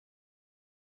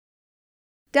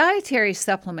Dietary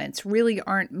supplements really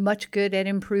aren't much good at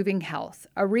improving health.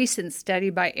 A recent study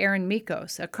by Erin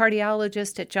Michos, a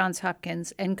cardiologist at Johns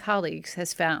Hopkins, and colleagues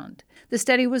has found. The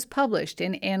study was published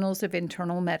in Annals of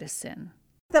Internal Medicine.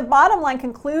 The bottom line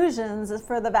conclusions is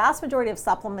for the vast majority of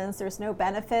supplements, there's no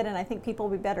benefit, and I think people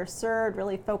will be better served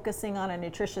really focusing on a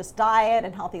nutritious diet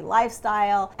and healthy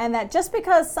lifestyle, and that just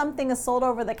because something is sold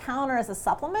over the counter as a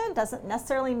supplement doesn't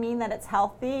necessarily mean that it's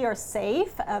healthy or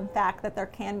safe. In fact, that there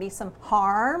can be some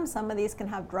harm. Some of these can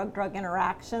have drug-drug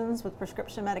interactions with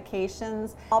prescription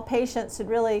medications. All patients should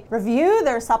really review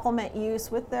their supplement use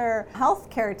with their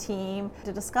healthcare team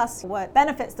to discuss what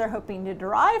benefits they're hoping to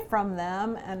derive from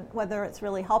them and whether it's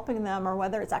really helping them or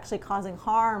whether it's actually causing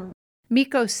harm.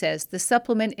 Miko says the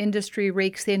supplement industry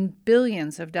rakes in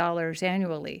billions of dollars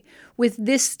annually, with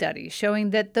this study showing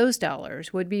that those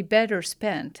dollars would be better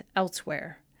spent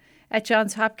elsewhere. At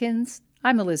Johns Hopkins,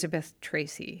 I'm Elizabeth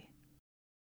Tracey.